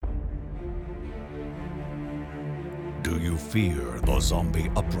Do you fear the zombie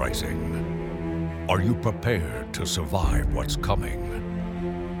uprising? Are you prepared to survive what's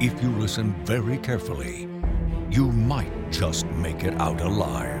coming? If you listen very carefully, you might just make it out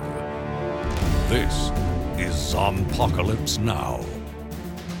alive. This is Zompocalypse Now.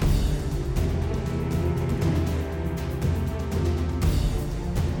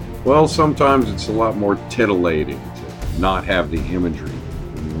 Well, sometimes it's a lot more titillating to not have the imagery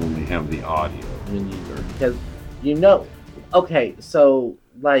when you only have the audio. Me neither. Because, okay, so,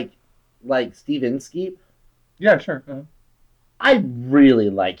 like Steve Inskeep, Yeah, sure. I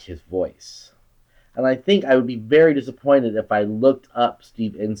really like his voice. And I think I would be very disappointed if I looked up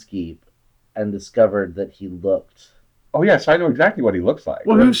Steve Inskeep and discovered that he looked... Oh, yes, I know exactly what he looks like.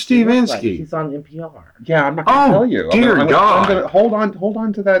 Well, who's Steve he looks like. Inskeep? He's on NPR. Yeah, I'm not going to tell you. Dear I'm God. gonna, hold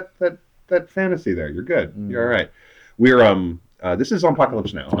on to that fantasy there. You're good. You're all right. We're this is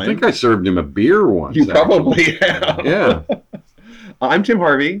Apocalypse Now. I think I served him a beer once. You probably have. Yeah. I'm Tim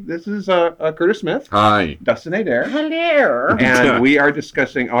Harvey. This is Curtis Smith. Hi. Dustin Adair. Hello. And we are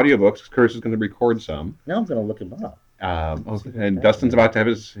discussing audiobooks. Curtis is going to record some. Now I'm going to look him up. And Dustin's about to have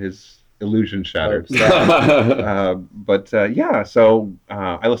his illusion shattered. So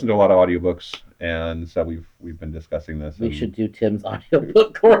I listen to a lot of audiobooks, and so we've been discussing this. We should do Tim's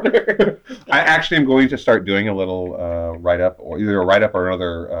audiobook corner. I actually am going to start doing a little write-up, or either a write-up or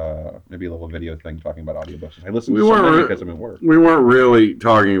another, maybe a little video thing talking about audiobooks. I listen to so many because I'm at work. We weren't really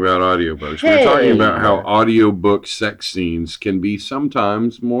talking about audiobooks. We were talking about how audiobook sex scenes can be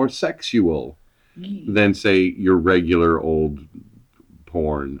sometimes more sexual than, say, your regular old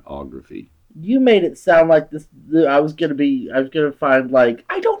pornography. You made it sound like this. I was gonna find like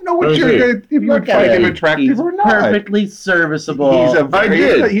I don't know what if you would find him attractive he's or not. perfectly serviceable. He's a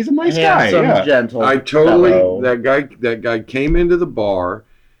nice guy. Handsome, Yeah. gentle. I totally fellow. that guy came into the bar,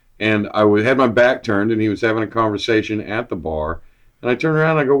 and had my back turned, and he was having a conversation at the bar, and I turned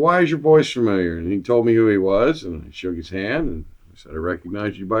around and I go, "Why is your voice familiar?" And he told me who he was, and I shook his hand and I said, "I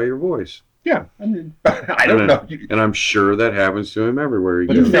recognize you by your voice." Yeah, I mean, I don't know. And I'm sure that happens to him everywhere he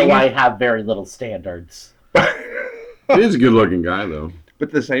But goes. you know I have very little standards. He is a good-looking guy, though. But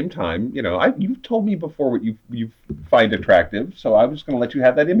at the same time, you've told me before what you find attractive, so I was going to let you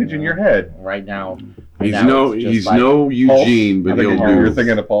have that image in your head. Right now, He's no Eugene, but he'll do. You're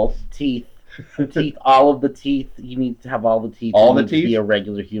thinking of Pulse. Teeth, all of the teeth. You need to have all the teeth. All you the need teeth? to be a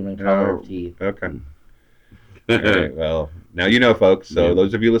regular human color of teeth. Okay. All right, well, now you know, folks. So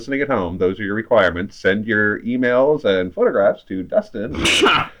those of you listening at home, those are your requirements. Send your emails and photographs to Dustin. So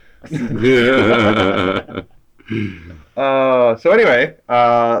anyway,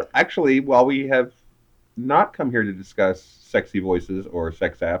 actually, while we have not come here to discuss sexy voices or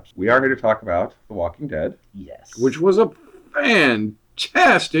sex apps, we are here to talk about The Walking Dead. Yes. Which was a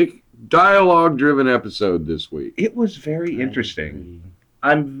fantastic dialogue-driven episode this week. It was very interesting.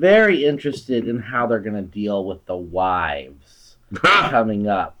 I'm very interested in how they're going to deal with the wives coming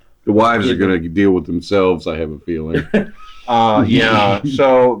up. The wives are going to deal with themselves, I have a feeling. Yeah.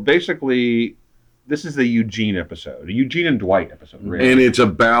 So basically, this is the Eugene episode, a Eugene and Dwight episode, really. And it's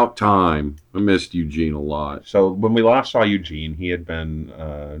about time. I missed Eugene a lot. So when we last saw Eugene, he had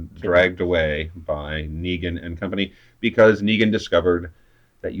been dragged away by Negan and company because Negan discovered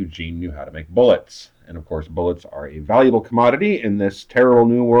that Eugene knew how to make bullets. And of course, bullets are a valuable commodity in this terrible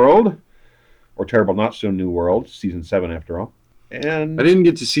new world, or terrible not so new world, season 7 after all. And I didn't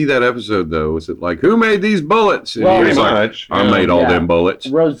get to see that episode, though. Was it like, who made these bullets? And Well, he was pretty like, much. I made all them bullets.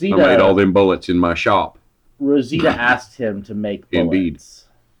 Rosita, I made all them bullets in my shop. Rosita asked him to make bullets. Indeed.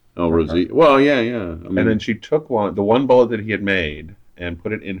 Oh, Rosita. Well, yeah. I mean, and then she took the one bullet that he had made and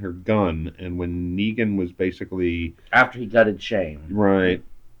put it in her gun. And when Negan was basically... After he gutted Shane. Right.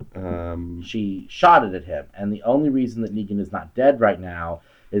 She shot it at him. And the only reason that Negan is not dead right now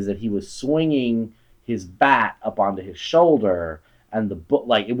is that he was swinging his bat up onto his shoulder, and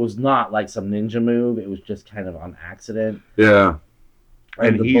it was not like some ninja move. It was just kind of on accident. yeah.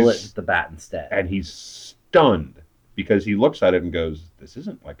 And the bullet hit the bat instead. And he's stunned because he looks at it and goes, this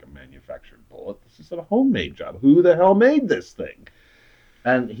isn't like a manufactured bullet. This is a homemade job. Who the hell made this thing?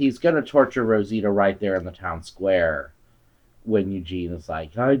 And he's going to torture Rosita right there in the town square when Eugene is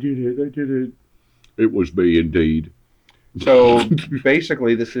like, I did it. It was me, indeed. So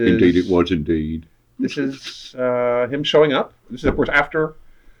basically this is... Indeed, it was indeed. This is him showing up. This is, of course, after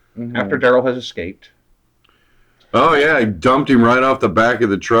Daryl has escaped. Oh, yeah. He dumped him right off the back of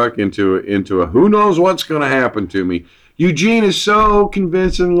the truck into a who knows what's going to happen to me. Eugene is so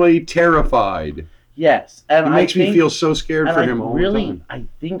convincingly terrified. Yes. And it makes me feel so scared for him all the time.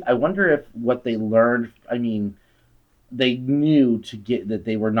 I wonder if what they learned, they knew to get that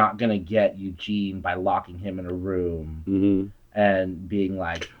they were not going to get Eugene by locking him in a room Mm-hmm. and being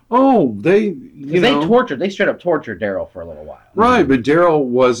like, Oh, they they straight up tortured Daryl for a little while. right, but Daryl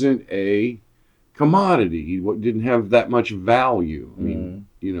wasn't a commodity. He didn't have that much value. I mean,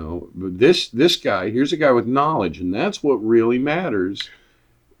 but this guy, here's a guy with knowledge, and that's what really matters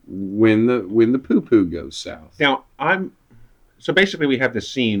when the poo goes south. Now, so basically we have this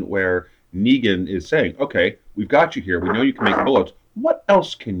scene where Negan is saying, okay, we've got you here. We know you can make bullets. What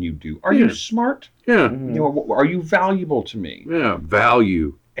else can you do? Are you smart? Yeah, Are you valuable to me? yeah,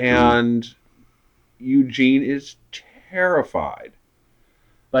 value. And Eugene is terrified.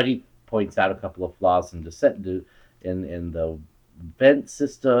 But he points out a couple of flaws in the vent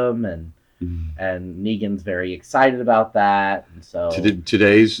system, and Negan's very excited about that. And so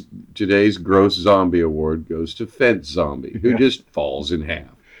Today's gross zombie award goes to Fence Zombie, who just falls in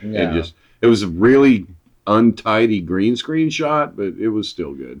half. yeah. And it was a really untidy green screen shot, but it was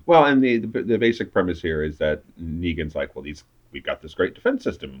still good. Well, and the basic premise here is that Negan's like, well, we've got this great defense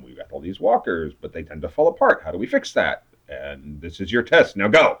system, and we've got all these walkers, but they tend to fall apart. How do we fix that? And this is your test. Now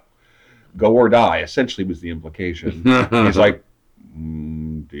go or die, essentially was the implication. He's like,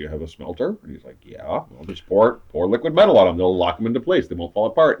 do you have a smelter? And he's like, yeah. Well, just pour liquid metal on them. They'll lock them into place. They won't fall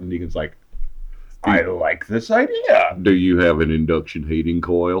apart. And Negan's like, I like this idea. Do you have an induction heating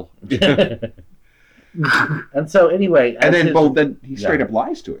coil? And so anyway, And then he straight up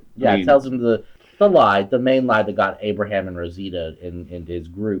lies to him. Yeah, it tells him the main lie that got Abraham and Rosita into his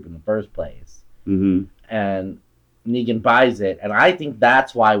group in the first place. Mm-hmm. And Negan buys it, and I think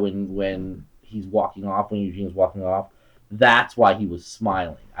that's why when he's walking off, when Eugene's walking off, that's why he was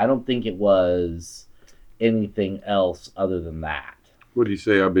smiling. I don't think it was anything else other than that. What do you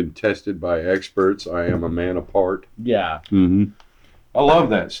say? I've been tested by experts. I am a man apart. Yeah. Mm-hmm. I love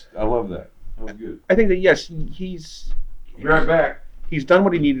that. That was good. I think that, yes, he's... Be right back. He's done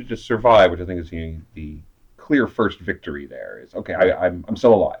what he needed to survive, which I think is the clear first victory there. Is, okay, I'm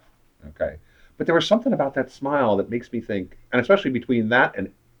still alive. Okay. But there was something about that smile that makes me think, and especially between that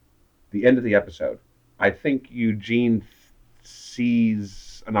and the end of the episode, I think Eugene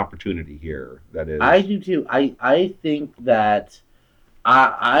sees an opportunity here. That is, I do too. I think that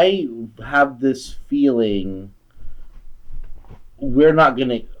I have this feeling we're not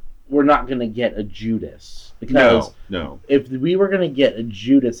gonna get a Judas, because no. if we were gonna get a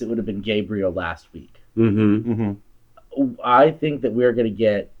Judas, it would have been Gabriel last week. Mm-hmm. Mm-hmm. I think that we're gonna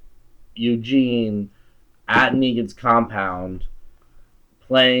get Eugene at Negan's compound,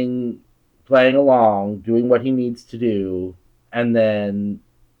 playing along, doing what he needs to do, and then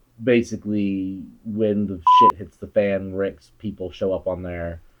basically when the shit hits the fan, Rick's people show up on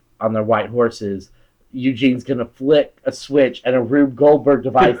their white horses. Eugene's gonna flick a switch, and a Rube Goldberg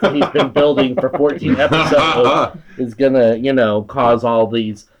device that he's been building for 14 episodes is gonna, cause all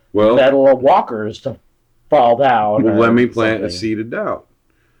these metal walkers to fall down. Let me plant a seed of doubt.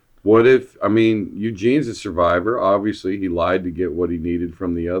 What if, Eugene's a survivor. Obviously, he lied to get what he needed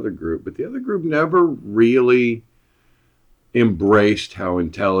from the other group, but the other group never really embraced how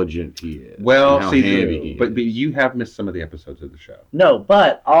intelligent he is. Well, and how handy he is. But you have missed some of the episodes of the show. No,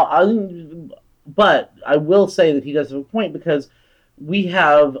 but I will say that he does have a point, because we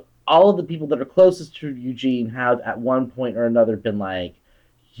have all of the people that are closest to Eugene have at one point or another been like,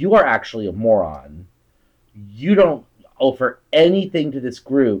 you are actually a moron. You don't offer anything to this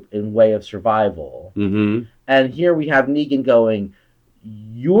group in way of survival. Mm-hmm. And here we have Negan going,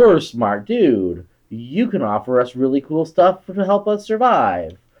 you're a smart dude. You can offer us really cool stuff to help us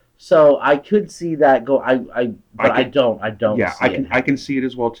survive. So I could see that go. I don't. Yeah, see I can see it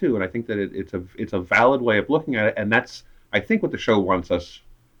as well too, and I think that it's a valid way of looking at it, and that's, I think, what the show wants us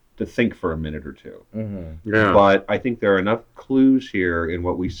to think for a minute or two. Mm-hmm. Yeah. But I think there are enough clues here in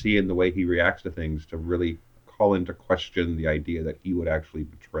what we see in the way he reacts to things to really call into question the idea that he would actually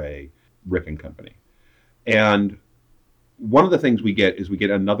betray Rick and company. And one of the things we get is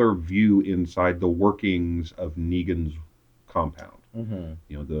another view inside the workings of Negan's compound. Mm-hmm.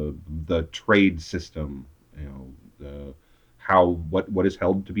 The trade system, what is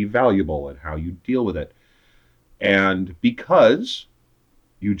held to be valuable and how you deal with it. And because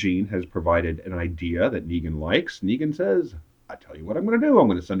Eugene has provided an idea that Negan likes, Negan says, I tell you what I'm going to do. I'm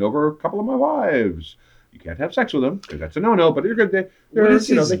going to send over a couple of my wives. You can't have sex with them, because that's a no-no, but you're good. They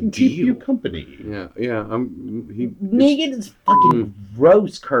can keep you company. Yeah. Negan is fucking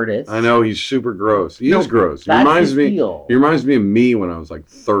gross, Curtis. I know, he's super gross. He is gross. He That's reminds his me. deal. He reminds me of me when I was like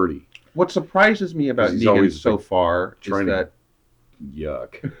 30. What surprises me about He's Negan always so far trying is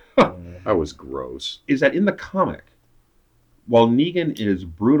Yuck. I was gross. that in the comic, while Negan is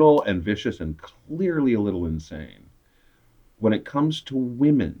brutal and vicious and clearly a little insane, when it comes to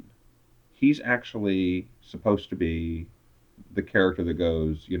women, he's actually supposed to be the character that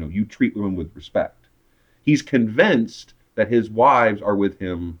goes, you treat women with respect. He's convinced that his wives are with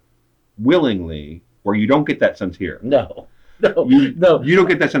him willingly, where you don't get that sense here. No. You don't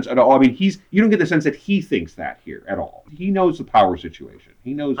get that sense at all. I mean, you don't get the sense that he thinks that here at all. He knows the power situation.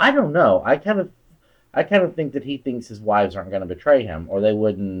 He knows. I don't know. I kind of think that he thinks his wives aren't going to betray him, or they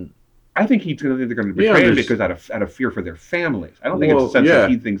wouldn't. I think they're going to betray him because out of fear for their families. I don't think it's a sense that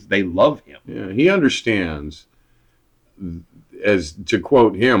he thinks they love him. Yeah, he understands. As to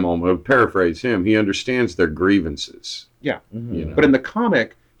quote him, I'm going to paraphrase him. He understands their grievances. Yeah, Mhm. But in the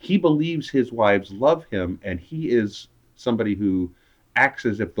comic, he believes his wives love him, and he is somebody who acts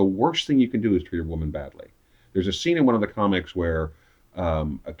as if the worst thing you can do is treat a woman badly. There's a scene in one of the comics where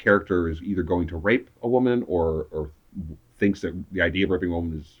a character is either going to rape a woman or thinks that the idea of raping a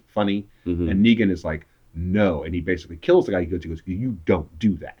woman is funny, and Negan is like, no, and he basically kills the guy. He goes, you don't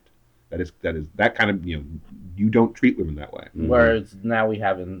do that. That is that kind of, you don't treat women that way. Whereas now we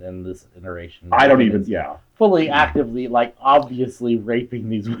have in this iteration, I don't even, fully actively, like, obviously raping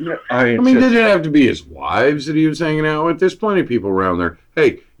these women. I mean, did it have to be his wives that he was hanging out with? There's plenty of people around there.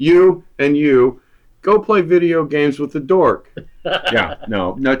 Hey, you and you, go play video games with the dork.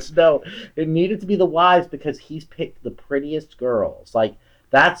 No, it needed to be the wives because he's picked the prettiest girls. Like,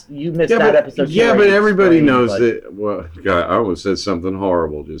 you missed that episode. Yeah, but everybody knows that. Well, God, I almost said something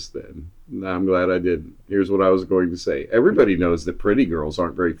horrible just then. I'm glad I didn't. Here's what I was going to say. Everybody knows that pretty girls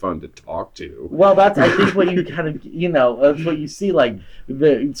aren't very fun to talk to. Well, I think what you kind of, that's what you see. Like,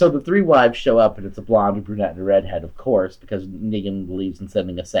 so the three wives show up, and it's a blonde, a brunette, and a redhead, of course, because Negan believes in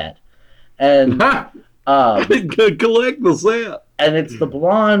sending a set. And collect the set. And it's the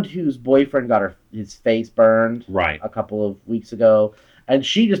blonde whose boyfriend got his face burned a couple of weeks ago. And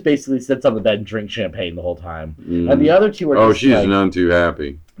she just basically sits on the bed and drinks champagne the whole time. And the other two are she's none too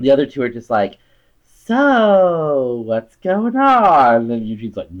happy. The other two are just like, so, what's going on? And then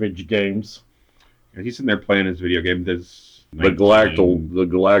Eugene's like, video games. And he's sitting there playing his video game. There's the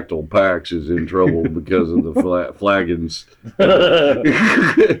Galactal Pax is in trouble because of the flagons.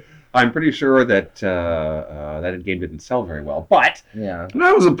 I'm pretty sure that that game didn't sell very well. But yeah,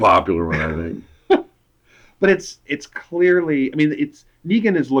 that was a popular one, I think. But it's clearly, I mean,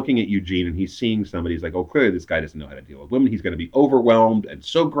 Negan is looking at Eugene and he's seeing somebody. He's like, oh, clearly this guy doesn't know how to deal with women. He's going to be overwhelmed and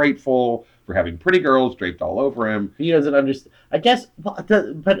so grateful for having pretty girls draped all over him. He doesn't understand. I guess,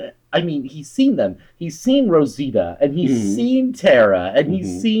 but I mean, he's seen them. He's seen Rosita and he's seen Tara and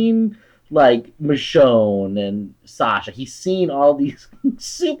he's seen like Michonne and Sasha. He's seen all these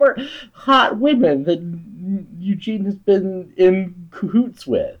super hot women that Eugene has been in cahoots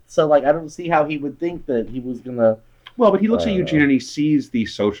with. So, like, I don't see how he would think that he was gonna. Well, but he looks at Eugene and he sees the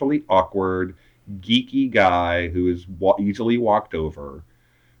socially awkward, geeky guy who is easily walked over,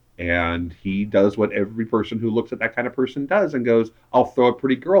 and he does what every person who looks at that kind of person does and goes, "I'll throw a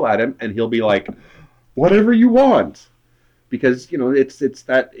pretty girl at him," and he'll be like, "Whatever you want." Because, it's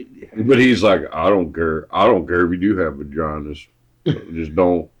that. But he's like, I don't care. I don't care if you do have vaginas. Just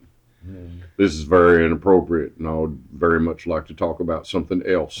don't. This is very inappropriate, and I would very much like to talk about something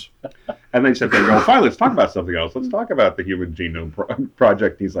else. And they said, "Well, fine, let's talk about something else. Let's talk about the Human Genome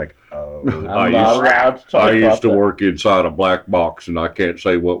Project." He's like, "Oh, I used to work inside a black box, and I can't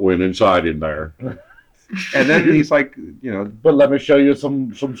say what went inside in there." And then he's like, But let me show you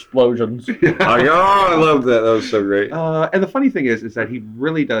some explosions. I love that. That was so great. And the funny thing is that he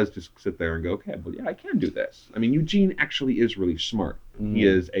really does just sit there and go, okay, well, yeah, I can do this. I mean, Eugene actually is really smart. He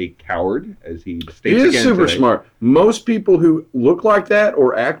is a coward, as he states again. He is super smart. Most people who look like that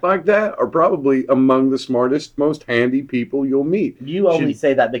or act like that are probably among the smartest, most handy people you'll meet. You only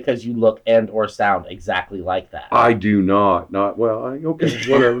say that because you look and or sound exactly like that. I do not. Okay,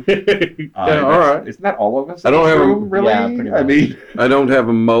 whatever. All right. Isn't that all of us? I don't have really. Yeah, pretty much. I mean, I don't have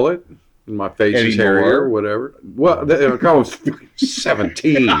a mullet. My face is hairy or whatever. Well, I was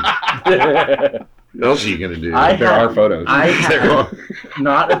 17. What else are you going to do? There are photos. I have,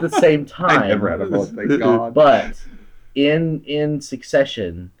 not at the same time. I never had a mullet, thank God. But in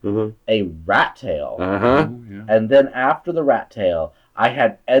succession, a rat tail. And then after the rat tail, I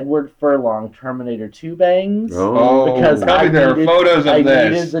had Edward Furlong Terminator 2 bangs. Because there are photos of this. I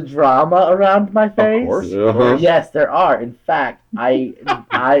needed the drama around my face. Of course. Yes, there are. In fact,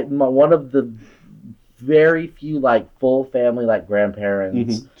 one of the very few like full family like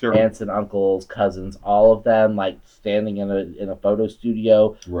grandparents, aunts and uncles, cousins, all of them like standing in a photo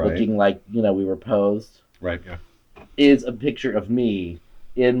studio looking like we were posed. Right, yeah. Is a picture of me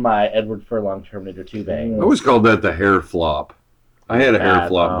in my Edward Furlong Terminator 2 bang. I always called that the hair flop. I had a hair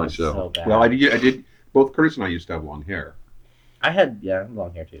flop myself. So well, I did. Both Curtis and I used to have long hair. I had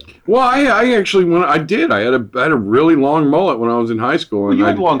long hair too. Well, I actually I had a really long mullet when I was in high school. Well, And you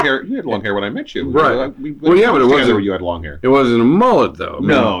had long hair. You had long hair when I met you. Right. Well, yeah, but it wasn't. Where you had long hair. It wasn't a mullet though. I mean,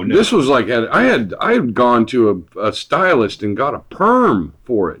 No. This was like I had gone to a stylist and got a perm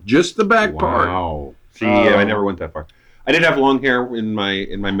for it, just the back part. Wow. See, I never went that far. I did have long hair in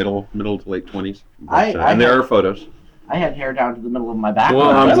my middle to late 20s. And there are photos. I had hair down to the middle of my back. Well,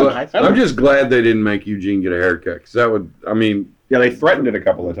 I'm just glad they didn't make Eugene get a haircut, because that would, I mean... Yeah, they threatened it a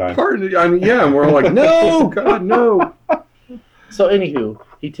couple of times. And we're all like, no, God, no. So, anywho,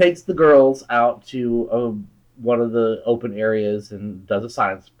 he takes the girls out to one of the open areas and does a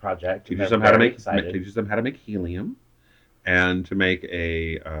science project. Teaches them how to make helium, and to make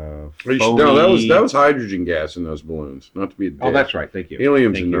a foamy... No, that was hydrogen gas in those balloons, not to be a dick. Oh, that's right. Thank you.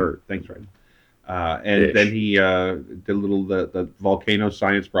 Helium's inert. Thanks, right. And then he did a little the volcano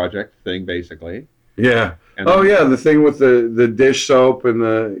science project thing, basically. Yeah. And the thing with the dish soap and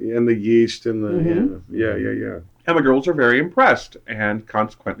the yeast and the yeah. And the girls are very impressed, and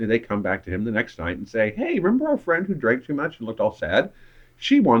consequently, they come back to him the next night and say, "Hey, remember our friend who drank too much and looked all sad?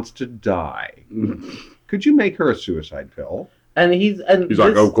 She wants to die. Could you make her a suicide pill?" And he's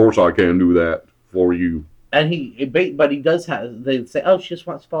like, "Of course I can do that for you." And but he does have. They say, "Oh, she just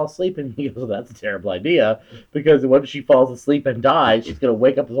wants to fall asleep," and he goes, well, "That's a terrible idea, because once she falls asleep and dies, she's gonna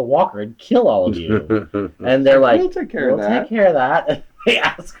wake up as a walker and kill all of you." And they're like, "We'll take care of that." Take care of that. And they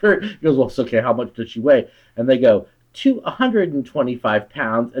ask her. He goes, "Well, it's okay. How much does she weigh?" And they go, 125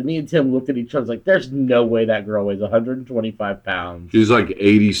 pounds. And me and Tim looked at each other like, "There's no way that girl weighs 125 pounds." She's like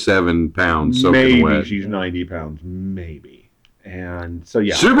 87 pounds. Maybe wet. she's 90 pounds. Maybe. And so,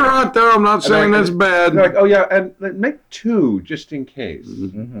 yeah. Super hot, though. I'm not saying that's bad. They're like, "Oh, yeah, and make 2 just in case."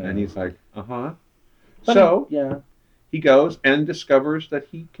 Mm-hmm. And he's like, "Uh-huh." But so, he goes and discovers that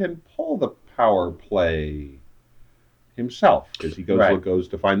he can pull the power play himself, because he goes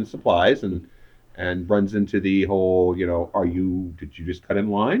to find the supplies and runs into the whole, did you just cut in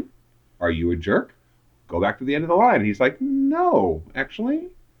line? Are you a jerk? Go back to the end of the line. And he's like, "No, actually,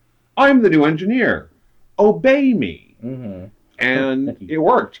 I'm the new engineer. Obey me." Mm-hmm. And it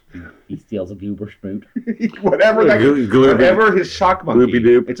worked. He steals a goober schmoot. whatever his sock monkey.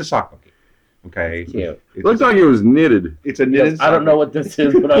 Gloopy-doop. It's a sock monkey. Okay. Cute. Looks like it was knitted. It's a knitted. I don't know what this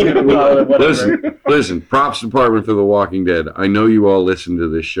is, but I'm going to call it whatever. Listen. Props department for The Walking Dead. I know you all listen to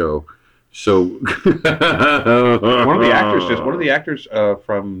this show, so one of the actors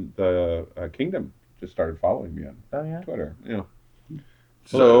from the Kingdom just started following me on Twitter. Yeah.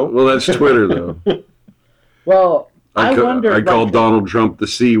 So well, that's Twitter though. Well, I wonder. I called Donald Trump the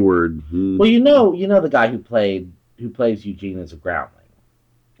C word. Well, you know the guy who plays Eugene as a groundling,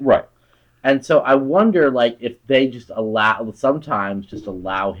 right? And so I wonder, like, if they sometimes just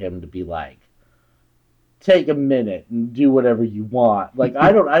allow him to be like, take a minute and do whatever you want. Like,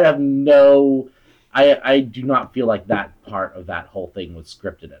 I do not feel like that part of that whole thing was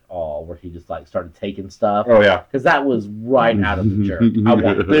scripted at all, where he just like started taking stuff. Oh yeah, because that was right out of the jerk. I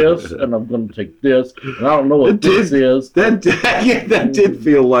want this, and I'm going to take this, and I don't know what this is. That did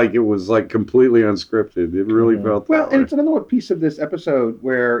feel like it was like completely unscripted. It really felt well, that and way. it's another piece of this episode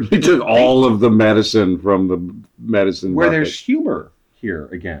where he took all of the medicine from the medicine where bucket. there's humor here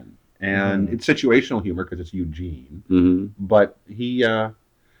again, and it's situational humor because it's Eugene, but he,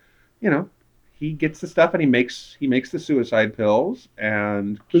 he gets the stuff and he makes the suicide pills,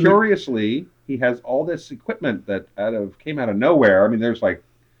 and curiously, he has all this equipment that came out of nowhere. I mean, there's like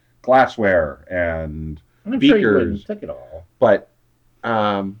glassware and I'm beakers, sure he wouldn't take it all. but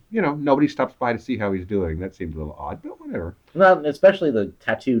nobody stops by to see how he's doing. That seems a little odd, but whatever. Well, especially the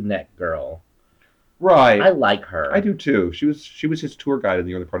tattooed neck girl. Right. I like her. I do too. She was his tour guide in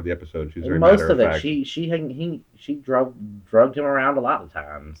the early part of the episode. She was very most of it. matter-of-fact. She drugged him around a lot of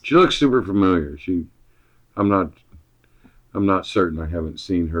times. She looks super familiar. I'm not certain. I haven't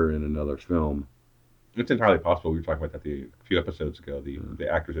seen her in another film. It's entirely possible. We were talking about that a few episodes ago.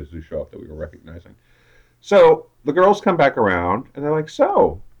 The actresses who show up that we were recognizing. So the girls come back around and they're like,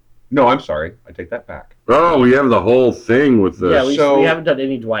 "So, no, I'm sorry. I take that back." Oh, we have the whole thing with the. Yeah, we haven't done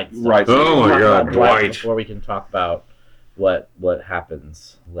any Dwight stuff. Right. Oh my God, Dwight! Before we can talk about what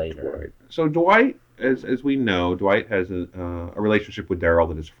happens later. Right. So Dwight, as we know, Dwight has a relationship with Daryl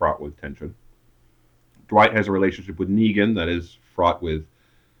that is fraught with tension. Dwight has a relationship with Negan that is fraught with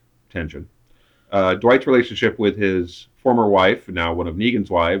tension. Dwight's relationship with his former wife, now one of Negan's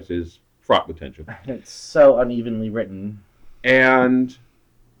wives, is fraught with tension. It's so unevenly written. And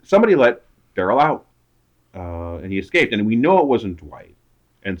somebody let Daryl out, and he escaped. And we know it wasn't Dwight.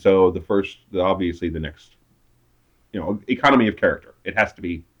 And so obviously the next, economy of character. It has to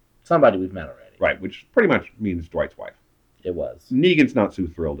be somebody we've met already. right, which pretty much means Dwight's wife. It was. Negan's not so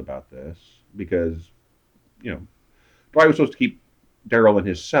thrilled about this because, Dwight was supposed to keep Daryl in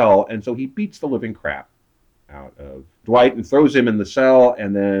his cell, and so he beats the living crap out of Dwight and throws him in the cell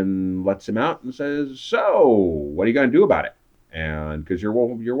and then lets him out and says, "So, what are you going to do about it?" And because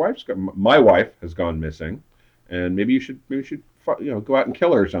my wife has gone missing, and maybe you should go out and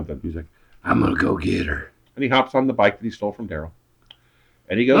kill her or something. He's like, I'm going to go get her. And he hops on the bike that he stole from Daryl.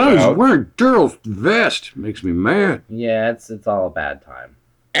 And he goes I was out. wearing Daryl's vest. Makes me mad. Yeah, it's all a bad time.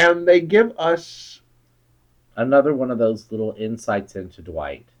 And they give us another one of those little insights into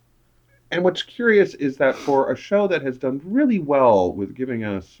Dwight. And what's curious is that for a show that has done really well with giving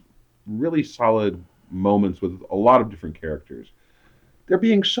us really solid moments with a lot of different characters, they're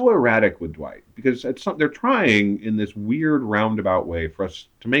being so erratic with Dwight because they're trying in this weird roundabout way for us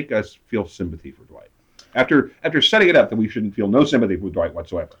to make us feel sympathy for Dwight. After setting it up that we shouldn't feel no sympathy for Dwight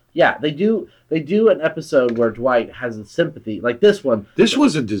whatsoever. Yeah, they do an episode where Dwight has a sympathy like this one. This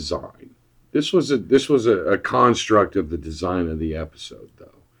was a design. This was a construct of the design of the episode,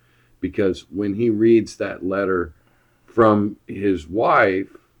 though, because when he reads that letter from his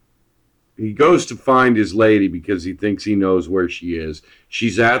wife, he goes to find his lady because he thinks he knows where she is.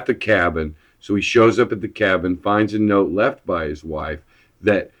 She's at the cabin, so he shows up at the cabin, finds a note left by his wife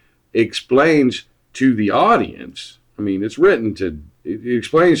that explains to the audience. I mean, it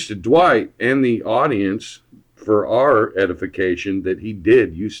explains to Dwight and the audience for our edification that he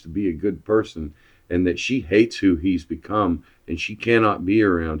used to be a good person and that she hates who he's become and she cannot be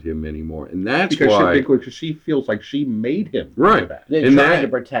around him anymore. And that's because she feels like she made him. Right. They're trying to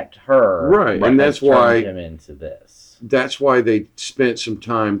protect her. Right. And that's why him into this. That's why they spent some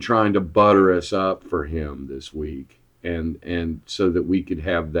time trying to butter us up for him this week. And so that we could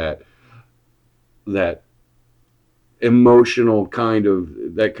have that emotional kind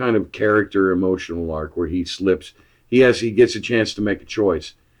of character emotional arc where he slips. He gets a chance to make a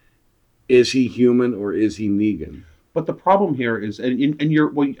choice. Is he human or is he Negan? But the problem here is, I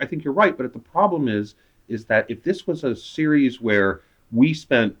think you're right. But the problem is that if this was a series where we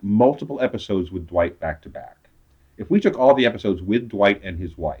spent multiple episodes with Dwight back to back, if we took all the episodes with Dwight and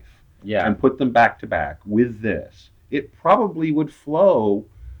his wife, and put them back to back with this, it probably would flow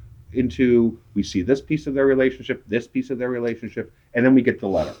into, we see this piece of their relationship, and then we get the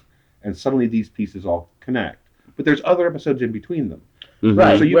letter, and suddenly these pieces all connect. But there's other episodes in between them. Mm-hmm.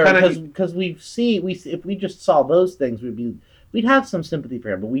 Right, so because we if we just saw those things, we'd have some sympathy for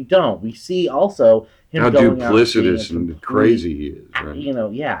him, but we don't. We see also him how going duplicitous and crazy he is. Right?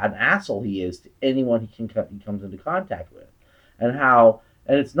 An asshole he is to anyone he comes into contact with, and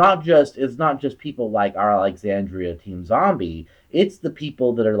it's not just people like our Alexandria Team Zombie. It's the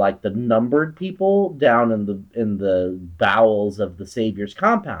people that are like the numbered people down in the bowels of the Savior's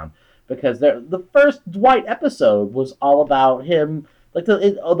compound, because the first Dwight episode was all about him. Like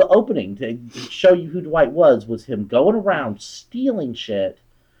the opening to show you who Dwight was him going around stealing shit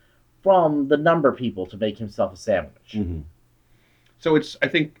from the number people to make himself a sandwich. Mm-hmm. So I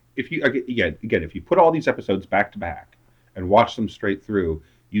think if you put all these episodes back to back and watch them straight through,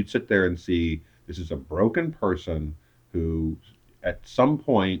 you'd sit there and see this is a broken person who at some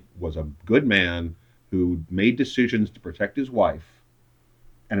point was a good man who made decisions to protect his wife,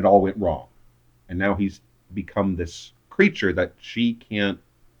 and it all went wrong. And now he's become this creature that she can't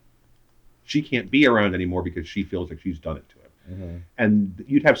be around anymore because she feels like she's done it to him. Mm-hmm. And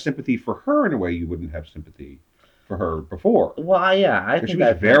you'd have sympathy for her in a way you wouldn't have sympathy for her before. Well, yeah, I think she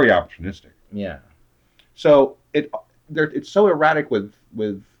was very opportunistic. Yeah. So it's so erratic with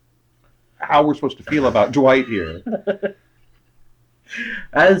how we're supposed to feel about Dwight here.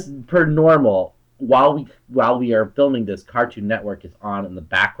 As per normal, while we are filming this, Cartoon Network is on in the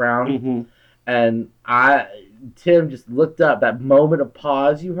background, mm-hmm. and Tim just looked up. That moment of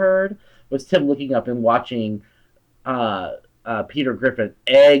pause you heard was Tim looking up and watching Peter Griffin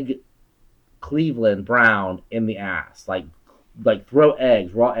egg Cleveland Brown in the ass, like throw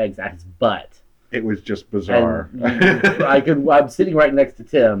raw eggs at his butt. It was just bizarre. I'm sitting right next to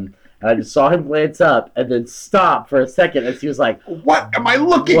Tim, and I just saw him glance up and then stop for a second as he was like, "What am I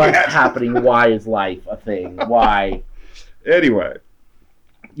looking at? What's happening? Why is life a thing? Why?" Anyway,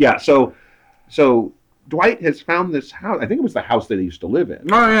 yeah. So Dwight has found this house. I think it was the house that he used to live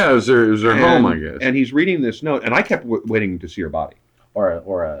in. Oh yeah, it was their home, I guess. And he's reading this note, and I kept waiting to see her body. Or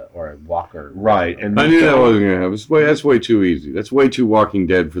a walker. Right. And I knew that wasn't going to happen. That's way too easy. That's way too Walking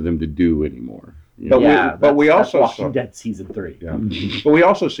Dead for them to do anymore. But we also Walking Dead season 3. Yeah. But we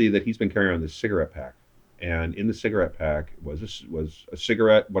also see that he's been carrying on this cigarette pack, and in the cigarette pack was a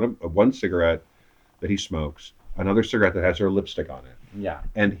cigarette, one cigarette that he smokes, another cigarette that has her lipstick on it, yeah,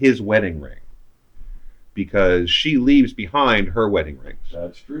 and his wedding ring. because she leaves behind her wedding rings.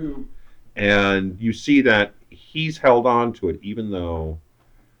 That's true. And you see that he's held on to it, even though,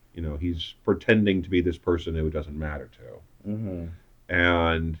 he's pretending to be this person who it doesn't matter to. Mm-hmm.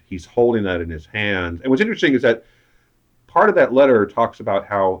 And he's holding that in his hands. And what's interesting is that part of that letter talks about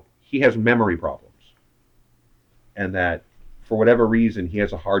how he has memory problems. And that, for whatever reason, he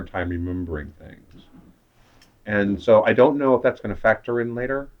has a hard time remembering things. And so I don't know if that's going to factor in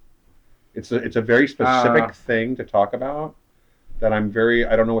later. It's a very specific thing to talk about that I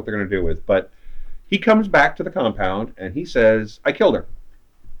don't know what they're going to do with. But he comes back to the compound and he says, I killed her.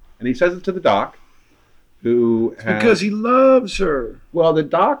 And he says it to the doc, who because he loves her. Well, the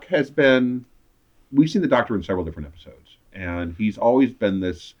doc we've seen the doctor in several different episodes. And he's always been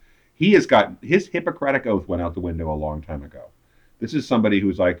this, he has got, his Hippocratic oath went out the window a long time ago. This is somebody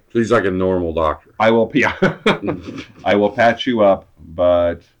who's like... So he's like a normal doctor. I will patch you up,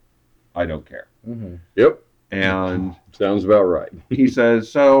 but I don't care. Mm-hmm. Yep. And... Sounds about right. He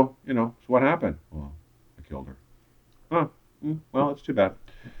says, so what happened? Well, I killed her. Oh, well, it's too bad.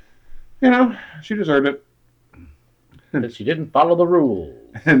 She deserved it. But she didn't follow the rules.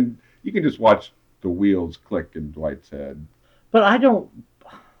 And you can just watch the wheels click in Dwight's head. But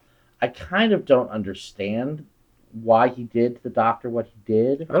I kind of don't understand why he did to the doctor what he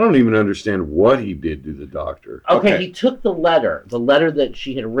did. I don't even understand what he did to the doctor. Okay, he took the letter that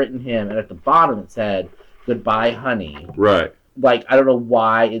she had written him, and at the bottom it said, "Goodbye, honey." Right. Like, I don't know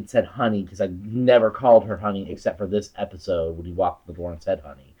why it said honey, because I never called her honey except for this episode when he walked the door and said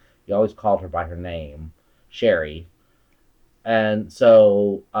honey. He always called her by her name, Sherry. And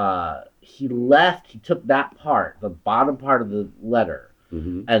so he took that part, the bottom part of the letter,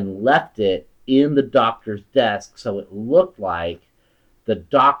 mm-hmm. and left it in the doctor's desk, so it looked like the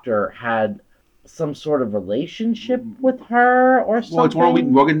doctor had some sort of relationship with her or something. Well, it's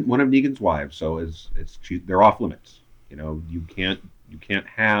one of Negan's wives, so they're off limits. You can't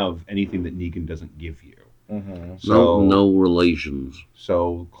have anything that Negan doesn't give you. Mm-hmm. So no relations.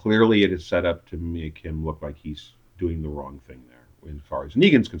 So clearly, it is set up to make him look like he's doing the wrong thing there, as far as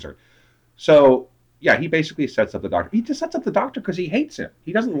Negan's concerned. So. Yeah, he basically sets up the doctor. He just sets up the doctor because he hates him.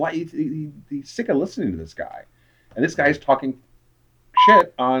 He doesn't like. He's sick of listening to this guy, and this guy's talking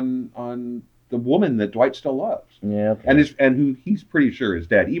shit on the woman that Dwight still loves. Yeah, okay. And who he's pretty sure is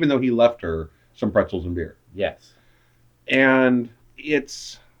dead, even though he left her some pretzels and beer. Yes. And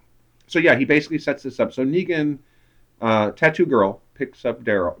it's so yeah, he basically sets this up. So Negan, tattoo girl picks up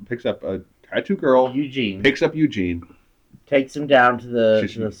a tattoo girl. Eugene picks up Eugene. Takes him down to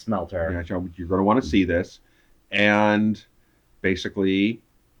the smelter. Yeah, you're going to want to see this. And basically,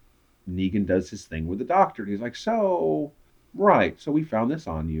 Negan does his thing with the doctor. He's like, so we found this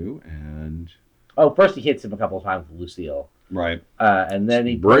on you. And first he hits him a couple of times with Lucille. Right. And then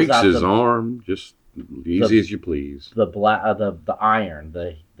he breaks his arm, just easy as you please. The iron,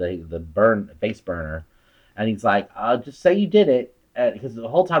 the burn face burner. And he's like, just say you did it. Because the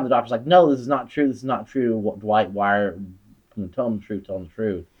whole time the doctor's like, no, this is not true. This is not true. Dwight, why tell him the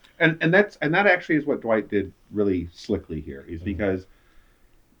truth. And that actually is what Dwight did really slickly here, is because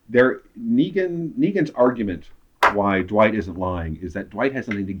Negan's argument why Dwight isn't lying is that Dwight has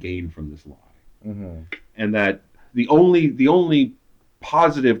something to gain from this lie. Mm-hmm. And that the only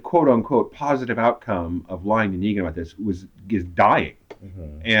positive, quote unquote positive outcome of lying to Negan about this is dying.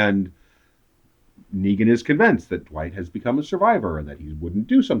 Mm-hmm. And Negan is convinced that Dwight has become a survivor and that he wouldn't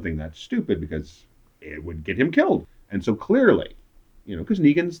do something that stupid because it would get him killed. And so clearly, because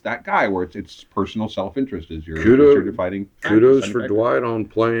Negan's that guy where it's personal self-interest is you're fighting. Kudos for Dwight on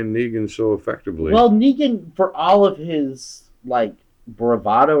playing Negan so effectively. Well, Negan, for all of his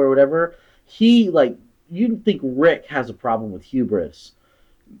bravado or whatever, you'd think Rick has a problem with hubris.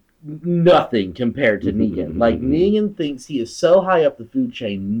 Nothing compared to Negan. Negan thinks he is so high up the food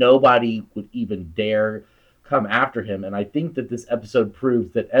chain, nobody would even dare come after him. And I think that this episode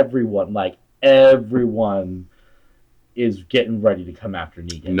proves that everyone is getting ready to come after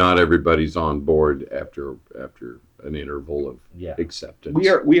Negan. Not everybody's on board after an interval of acceptance.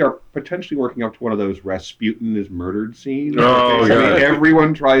 We are potentially working up to one of those Rasputin is murdered scenes. Oh, yeah.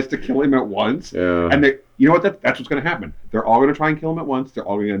 Everyone tries to kill him at once. Yeah. And you know what? That's what's going to happen. They're all going to try and kill him at once. They're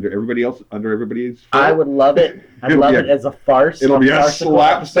all going to under everybody's foot. I would love it. I'd love it as a farce. It'll be a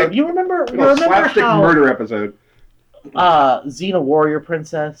slapstick. You remember slapstick how murder episode. Xena Warrior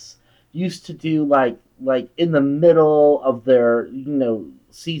Princess used to do like in the middle of their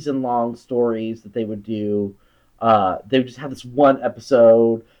season long stories that they would do. They would just have this one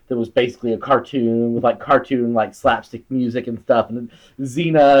episode that was basically a cartoon with like cartoon like slapstick music and stuff, and then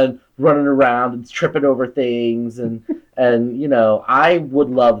Xena running around and tripping over things, and you know, I would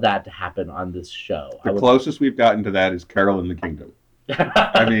love that to happen on this show. The closest we've gotten to that is Carol in the Kingdom.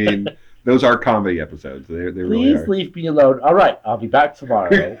 I mean, those are comedy episodes. They really are. Please leave me alone. All right, I'll be back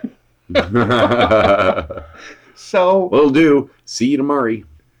tomorrow. So will do. See you tomorrow.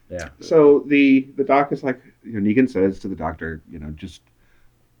 Yeah. So the doc is like, you know, Negan says to the doctor, you know, just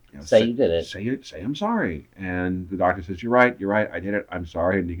say you did it. Say I'm sorry. And the doctor says, you're right, I did it, I'm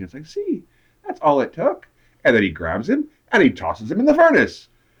sorry. And Negan's like, see, that's all it took. And then he grabs him and he tosses him in the furnace.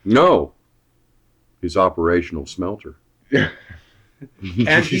 No. His operational smelter.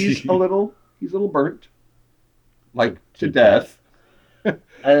 And he's a little burnt. Like to death.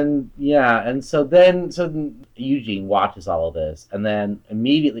 And so Eugene watches all of this, and then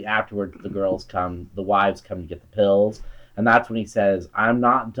immediately afterwards the wives come to get the pills, and that's when he says, I'm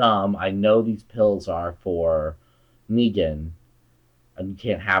not dumb, I know these pills are for Negan, and you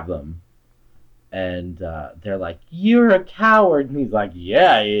can't have them. And they're like, you're a coward, and he's like,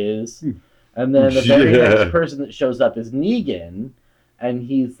 yeah, he is. And then the very next person that shows up is Negan, and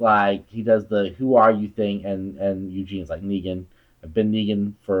he's like, he does the who are you thing, and Eugene's like, Negan, I've been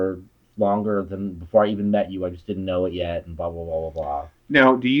Negan for longer than before I even met you. I just didn't know it yet, and blah, blah, blah, blah, blah.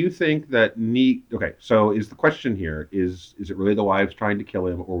 Now, do you think that okay, so is the question here, is it really the wives trying to kill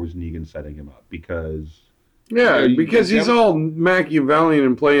him, or was Negan setting him up? Because... Yeah, because he's all Machiavellian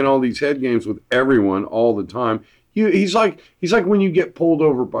and playing all these head games with everyone all the time. He's like when you get pulled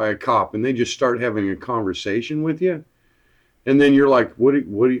over by a cop and they just start having a conversation with you. And then you're like, what are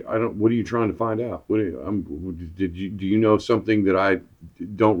you trying to find out? Do you know something that I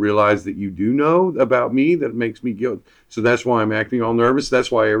don't realize that you do know about me that makes me guilty? So that's why I'm acting all nervous.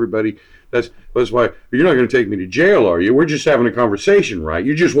 That's why that's why you're not going to take me to jail, are you? We're just having a conversation, right?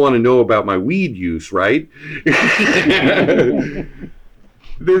 You just want to know about my weed use, right?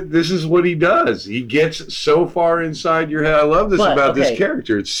 This is what he does. He gets so far inside your head. I love this about this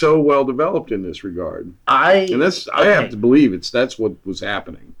character. It's so well developed in this regard. I have to believe that's what was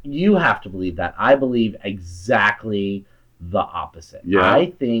happening. You have to believe that. I believe exactly the opposite. Yeah.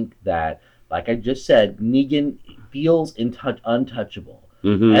 I think that, like I just said, Negan feels untouchable.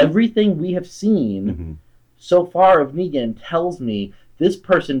 Mm-hmm. Everything we have seen so far of Negan tells me this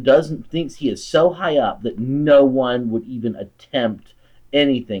person thinks he is so high up that no one would even attempt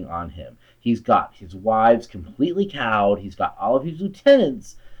anything on him. He's got his wives completely cowed. He's got all of his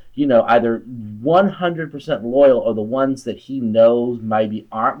lieutenants, either 100% loyal or the ones that he knows maybe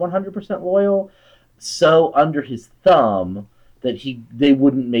aren't 100% loyal, so under his thumb that they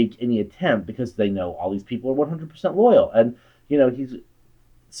wouldn't make any attempt because they know all these people are 100% loyal. And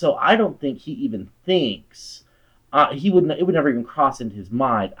so I don't think he even thinks it would never even cross into his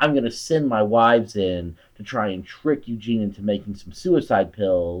mind, I'm going to send my wives in to try and trick Eugene into making some suicide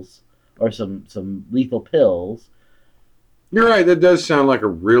pills or some lethal pills. You're right. That does sound like a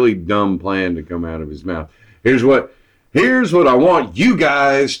really dumb plan to come out of his mouth. Here's what I want you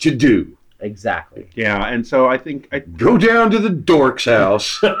guys to do. Exactly. Yeah, and so I think go down to the dork's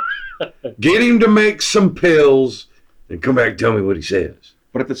house, get him to make some pills, and come back and tell me what he says.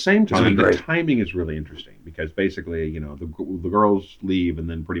 But at the same time, the timing is really interesting because basically, the girls leave and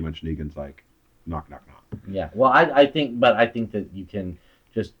then pretty much Negan's like, knock, knock, knock. Yeah. Well, I think that you can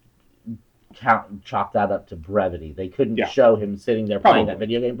just chalk that up to brevity. They couldn't show him sitting there playing that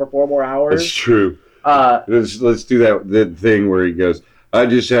video game for 4 more hours. That's true. Let's do that thing where he goes, I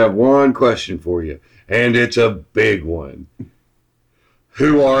just have one question for you, and it's a big one.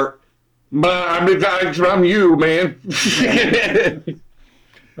 Who are... I'm you, man.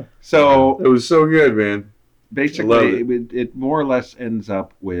 So it was so good, man. Basically, it more or less ends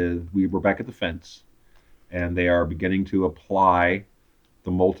up with we're back at the fence, and they are beginning to apply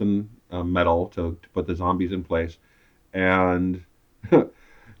the molten metal to put the zombies in place. And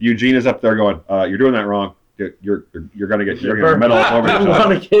Eugene is up there going, "You're doing that wrong. You're gonna get metal all over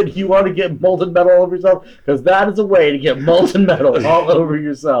yourself. You want to get molten metal all over yourself because that is a way to get molten metal all over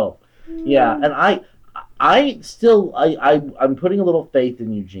yourself." Yeah, and I'm putting a little faith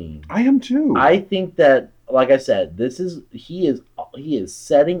in Eugene. I am too. I think that, like I said, he is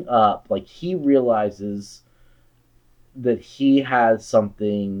setting up, like he realizes that he has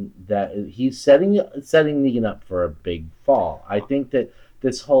something that he's setting Negan up for a big fall. I think that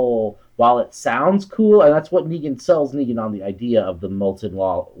this whole, while it sounds cool, and that's what Negan sells Negan on the idea of the molten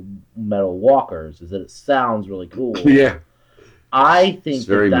metal walkers, is that it sounds really cool. Yeah. I think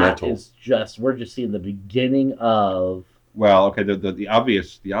that is we're just seeing the beginning of... Well, okay, the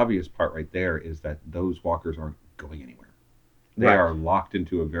obvious part right there is that those walkers aren't going anywhere. They Right. are locked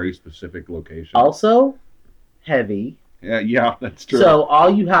into a very specific location. Also, heavy. Yeah, that's true. So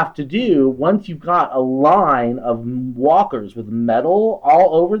all you have to do, once you've got a line of walkers with metal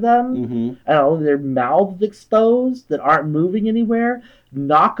all over them, Mhm. and only their mouths exposed that aren't moving anywhere,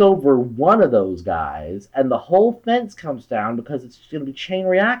 knock over one of those guys, and the whole fence comes down because it's going to be chain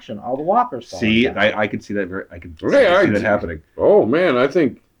reaction. All the walkers. falling See, down. I could see that. I could see Yeah, that happening. Oh man, I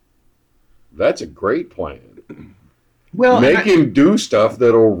think that's a great plan. Well, Make him do stuff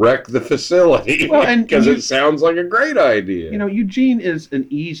that'll wreck the facility. Well, and because you- it sounds like a great idea. you know, Eugene is an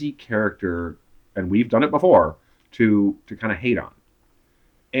easy character, and we've done it before to kind of hate on.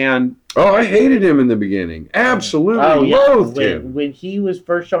 And Oh, I hated him in the beginning. Absolutely Oh yeah, loathed him. when he was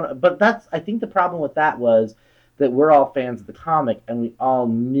first shown. But that's I think the problem with that was that we're all fans of the comic and we all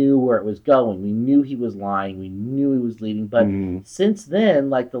knew where it was going. We knew he was lying. We knew he was leading. But Mhm. since then,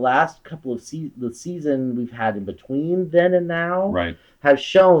 like the last couple of the season we've had in between then and now, right, have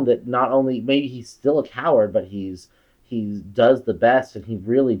shown that not only maybe he's still a coward, but he does the best and he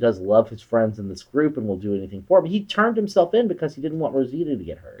really does love his friends in this group and will do anything for them. He turned himself in because he didn't want Rosita to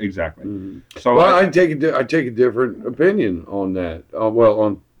get hurt. exactly. Mhm. So Well, I take a different opinion on that.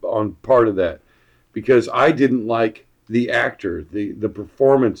 On part of that, because I didn't like the actor, the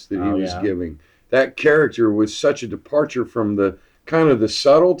performance that he Oh, was yeah. giving. That character was such a departure from the kind of the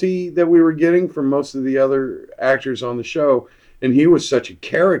subtlety that we were getting from most of the other actors on the show, and he was such a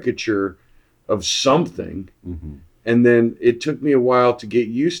caricature of something. Mhm. And then it took me a while to get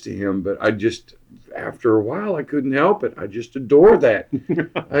used to him, but after a while, I couldn't help it. I just adore that.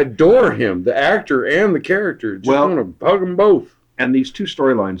 I adore him, the actor and the character. Just Well- want to hug them both. And these two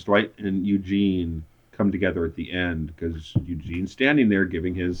storylines, Dwight and Eugene, come together at the end because Eugene's standing there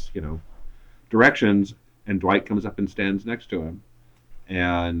giving his, directions, and Dwight comes up and stands next to him,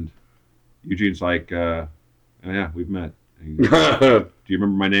 and Eugene's like, "Oh yeah, we've met. And he goes, do you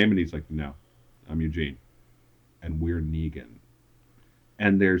remember my name?" And he's like, "No, I'm Eugene, and we're Negan."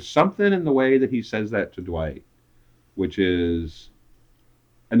 And there's something in the way that he says that to Dwight, which is,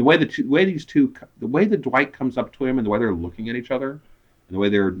 and the way that Dwight comes up to him, and the way they're looking at each other, and the way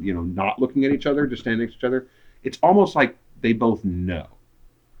they're not looking at each other, just standing next to each other, it's almost like they both know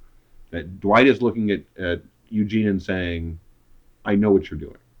that Dwight is looking at Eugene and saying, "I know what you're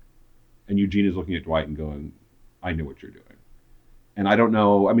doing," and Eugene is looking at Dwight and going, "I know what you're doing." And I don't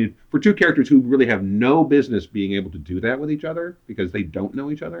know. I mean, for two characters who really have no business being able to do that with each other because they don't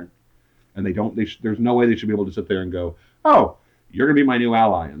know each other, and there's no way they should be able to sit there and go, "Oh, you're going to be my new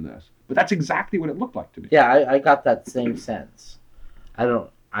ally in this." But that's exactly what it looked like to me. Yeah, I got that same sense. I don't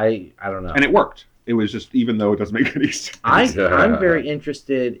know. And it worked. It was just, even though it doesn't make any sense. I'm very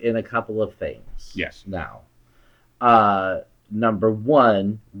interested in a couple of things. Yes. Now, number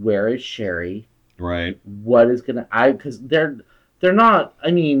one, where is Sherry? Right. What is gonna? Because they're not. I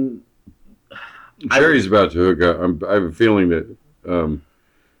mean, Sherry's about to hook up. I have a feeling that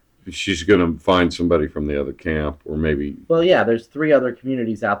she's going to find somebody from the other camp, or maybe. well, yeah. There's 3 other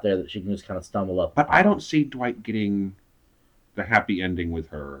communities out there that she can just kind of stumble up. But I don't see Dwight getting the happy ending with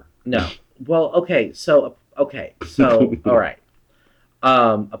her. No. Well, okay. So all right.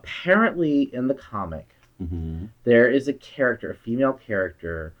 Apparently, in the comic, Mm-hmm. there is a female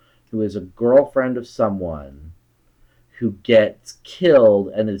character, who is a girlfriend of someone who gets killed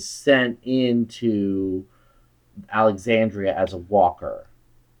and is sent into Alexandria as a walker.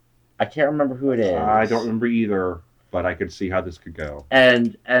 I can't remember who it is. I don't remember either, but I could see how this could go.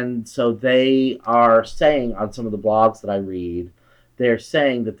 And so they are saying on some of the blogs that I read, they're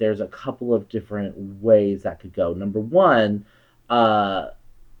saying that there's a couple of different ways that could go. Number one,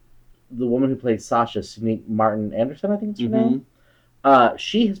 the woman who plays Sasha, Sneak Martin Anderson, I think it's her name.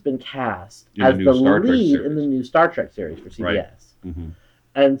 She has been cast In the as new the Star Trek lead series. in the new Star Trek series for CBS. Right. Mm-hmm.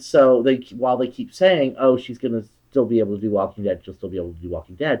 And so while they keep saying, "Oh, she's going to still be able to do Walking Dead," she'll still be able to do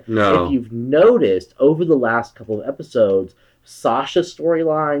Walking Dead. No. If you've noticed over the last couple of episodes, Sasha's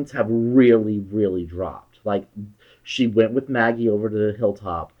storylines have really, really dropped. Like, she went with Maggie over to the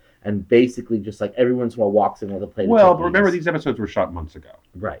hilltop and basically just like every once in a while walks in with a plate Well, of but remember, cookies. these episodes were shot months ago,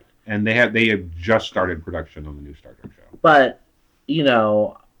 Right. and they have just started production on the new Star Trek show. But,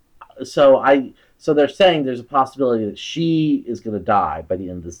 so they're saying there's a possibility that she is going to die by the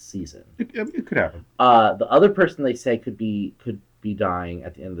end of the season. It could happen. The other person they say could be dying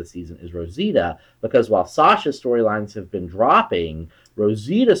at the end of the season is Rosita, because while Sasha's storylines have been dropping,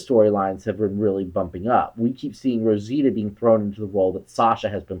 Rosita's storylines have been really bumping up. We keep seeing Rosita being thrown into the role that Sasha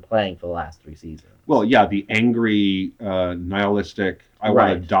has been playing for the last 3 seasons. Well, yeah, the angry, nihilistic, I want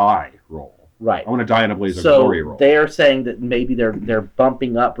Right. to die role. Right. I want to die in a blaze of glory So role. they are saying that maybe they're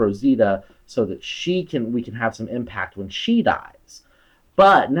bumping up Rosita so that we can have some impact when she dies.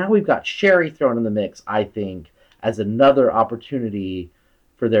 But now we've got Sherry thrown in the mix, I think, as another opportunity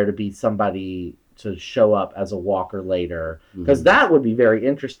for there to be somebody to show up as a walker later. Because that would be very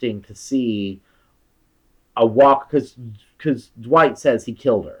interesting to see a walk, because Dwight says he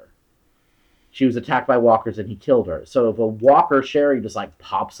killed her. She was attacked by walkers and he killed her. So if a walker Sherry just like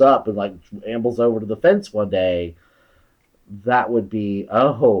pops up and like ambles over to the fence one day, that would be,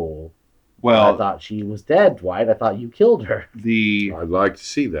 oh, Well, I thought she was dead, Dwight. I thought you killed her. I'd like to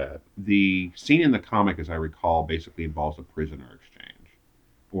see that. The scene in the comic, as I recall, basically involves a prisoner exchange,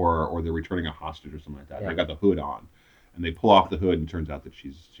 or they're returning a hostage or something like that. Yeah. They got the hood on, and they pull off the hood, and it turns out that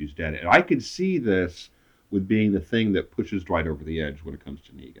she's dead. And I could see this with being the thing that pushes Dwight over the edge when it comes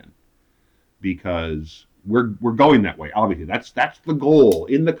to Negan, because we're going that way. Obviously, that's the goal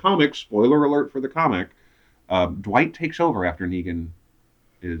in the comic. Spoiler alert for the comic: Dwight takes over after Negan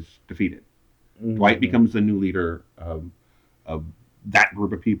is defeated. Dwight becomes the new leader of that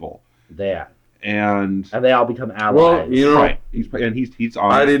group of people. Yeah. And they all become allies. Well, you know, right. He's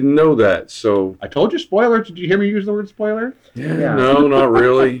on. I didn't know that, so I told you spoiler. Did you hear me use the word spoiler? Yeah. no, not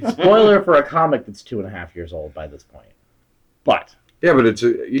really. Spoiler for a comic that's 2.5 years old by this point. But Yeah, but it's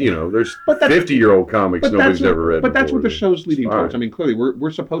there's But that's- 50-year-old comics nobody's never read. But that's before what the this. show's leading It's towards. I fine. mean, clearly, we're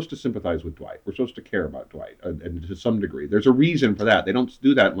supposed to sympathize with Dwight. We're supposed to care about Dwight, and to some degree, there's a reason for that. They don't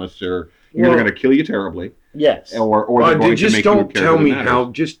do that unless they're either Well- going to kill you terribly, Yes. or they're Well, going to just make don't you care tell that me matters.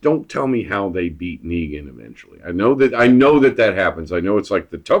 how. Just don't tell me how they beat Negan eventually. I know that happens. I know it's like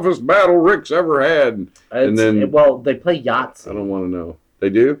the toughest battle Rick's ever had. And then they play Yahtzee. I don't want to know. They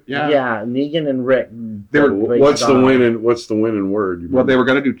do. Yeah, Negan and Rick. What's the winning? What's the winning word? Well, they were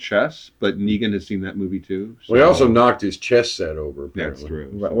going to do chess, but Negan has seen that movie too. Well, he also so- knocked his chess set over. That's Apparently. true.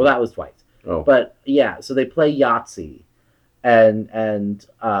 Right, well, that was Dwight's. Oh, But yeah, so they play Yahtzee, and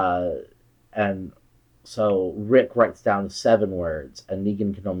so Rick writes down 7 words, and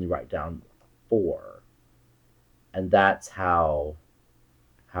Negan can only write down 4, and that's how.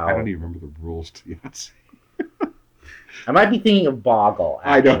 I don't even remember the rules to Yahtzee. I might be thinking of Boggle.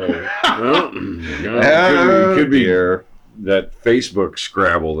 I don't- Actually. well, it could be dear. that Facebook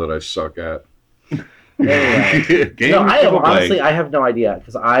Scrabble that I suck at. Anyway. Games No, I have, people play. honestly, I have no idea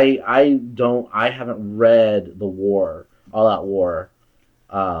because I haven't read the War, All Out War.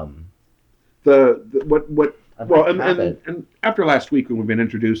 What I well, might have it. and after last week when we've been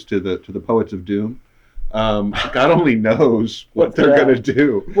introduced to the Poets of Doom, God only knows what they're Yeah. gonna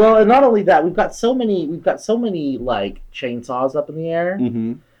do. Well, and not only that, we've got so many like chainsaws up in the air.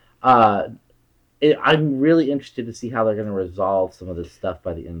 Mm-hmm. I'm really interested to see how they're going to resolve some of this stuff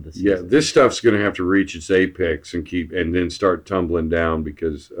by the end of the season. Yeah, this stuff's going to have to reach its apex and then start tumbling down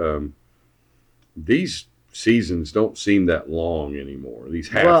because these seasons don't seem that long anymore. These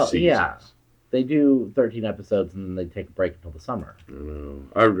half seasons. Yeah. They do 13 episodes and then they take a break until the summer. I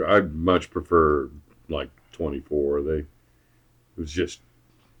don't know. I'd much prefer like 24. It was just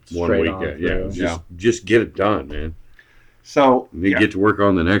one Straight week. on Yeah, it was through. just get it done, man. So And then get to work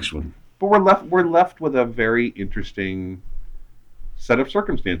on the next one. but we're left with a very interesting set of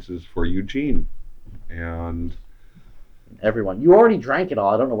circumstances for Eugene, and Everyone. You already drank it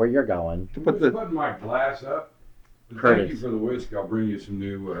all. I don't know where you're going. to put the putting my glass up. Curtis. Thank you for the whiskey. I'll bring you some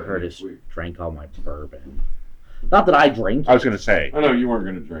new Curtis drank all my bourbon. Not that I drink. I was going to say. I know you weren't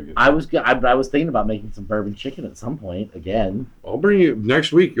going to drink it. I was thinking about making some bourbon chicken at some point again. I'll bring you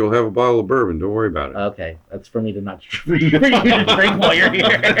next week. You'll have a bottle of bourbon. Don't worry about it. Okay, that's for me to not for you to drink while you're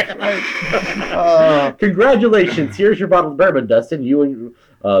here. Congratulations! Here's your bottle of bourbon, Dustin. You and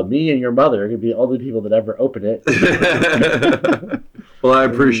me and your mother are gonna be the only people that ever open it. Well, I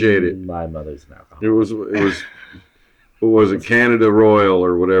appreciate it. My mother's an alcoholic. It was what was it, Canada Royal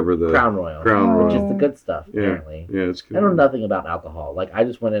or whatever the Crown Royal, Crown which is Royal. the good stuff. Yeah. Apparently, Yeah, it's good. I know nothing about alcohol. Like I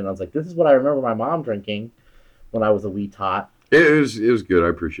just went in and I was like, "This is what I remember my mom drinking when I was a wee tot." It was good. I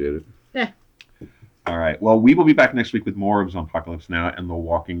appreciate it. All right. Well, we will be back next week with more of Zompocalypse Now and The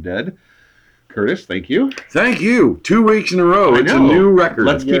Walking Dead. Curtis, thank you. Thank you. 2 weeks in a row. I It's a know. new record.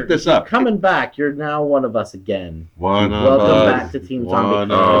 Let's keep this up. Coming back, you're now one of us again. One of Welcome us. back to Team One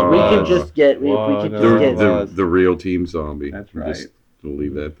Zombie. of If we could us. just get, if we One could of just get, us. the real Team Zombie. That's I'm right. Just gonna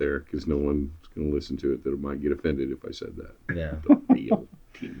leave that there because no one's gonna listen to it that might get offended if I said that. yeah, The real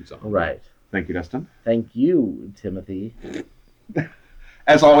Team Zombie. right. Thank you, Dustin. Thank you, Timothy.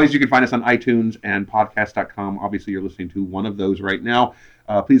 As always, you can find us on iTunes and podcast.com. Obviously, you're listening to one of those right now.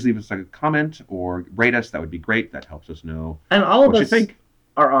 Please leave us a comment or rate us. That would be great. That helps us know And all of what you us think.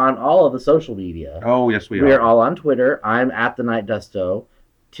 are on all of the social media. Oh, yes, we We are. are all on Twitter. I'm at the Night Dusto.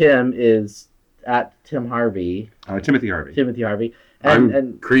 Tim is at Tim Harvey, Timothy Harvey. Timothy Harvey,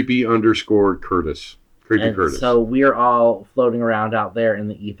 I'm creepy _ Curtis. Creepy and Curtis. so we're all floating around out there in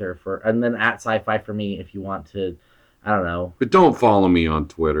the ether and then at sci-fi for me if you want to, I don't know. But don't follow me on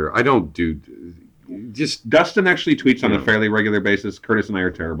Twitter. I don't do. Just Dustin actually tweets on a fairly regular basis. Curtis and I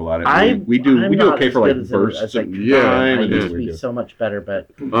are terrible at it. We do okay for like bursts of time. I used to be so much better, but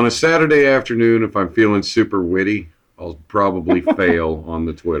on a Saturday afternoon, if I'm feeling super witty, I'll probably fail on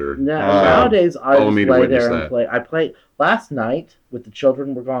the Twitter. Nowadays, I just play there and play. I played last night with the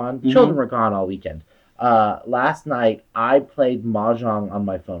children were gone. The children were gone all weekend. Last night, I played Mahjong on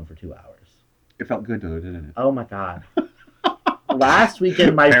my phone for 2 hours. It felt good, though, didn't it? Oh, my God. Last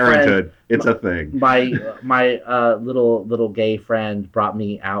weekend, my Parenthood. It's a thing. My little gay friend brought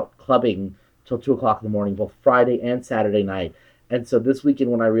me out clubbing till 2 o'clock in the morning, both Friday and Saturday night. And so this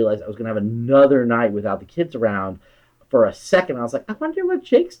weekend, when I realized I was going to have another night without the kids around, for a second, I was like, I wonder what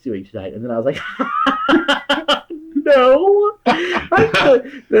Jake's doing tonight. And then I was like, no.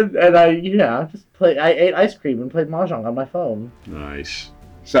 And I just played. I ate ice cream and played Mahjong on my phone. Nice.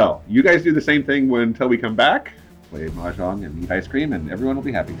 So, you guys do the same thing until we come back. Play Mahjong and eat ice cream, and everyone will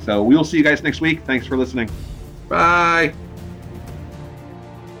be happy. So, we will see you guys next week. Thanks for listening. Bye.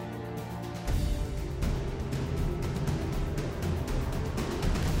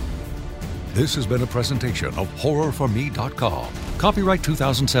 This has been a presentation of HorrorForMe.com. Copyright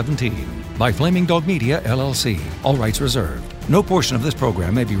 2017 by Flaming Dog Media, LLC. All rights reserved. No portion of this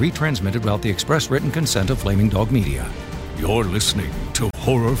program may be retransmitted without the express written consent of Flaming Dog Media. You're listening to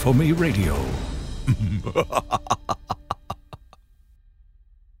Horror for Me Radio.